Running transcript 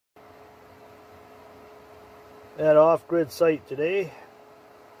At off-grid site today.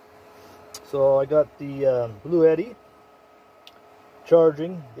 So I got the Bluetti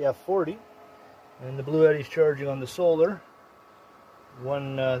charging the F40, and the Bluetti's charging on the solar.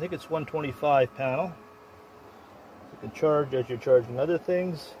 I think it's 125 panel. You can charge as you're charging other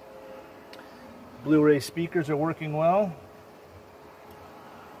things. Blu-ray speakers are working well.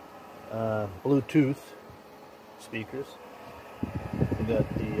 Bluetooth speakers. We got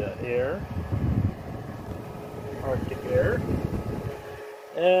the Air, Arctic Air,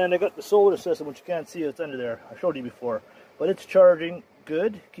 and I got the solar system, which you can't see, it's under there. I showed you before, but it's charging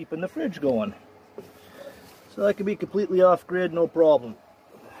good, keeping the fridge going. So I can be completely off grid, no problem.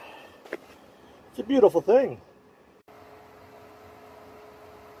 It's a beautiful thing.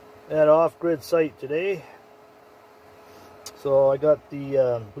 At off-grid site today. So I got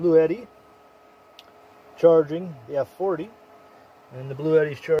the Bluetti charging the F40, and the Bluetti's charging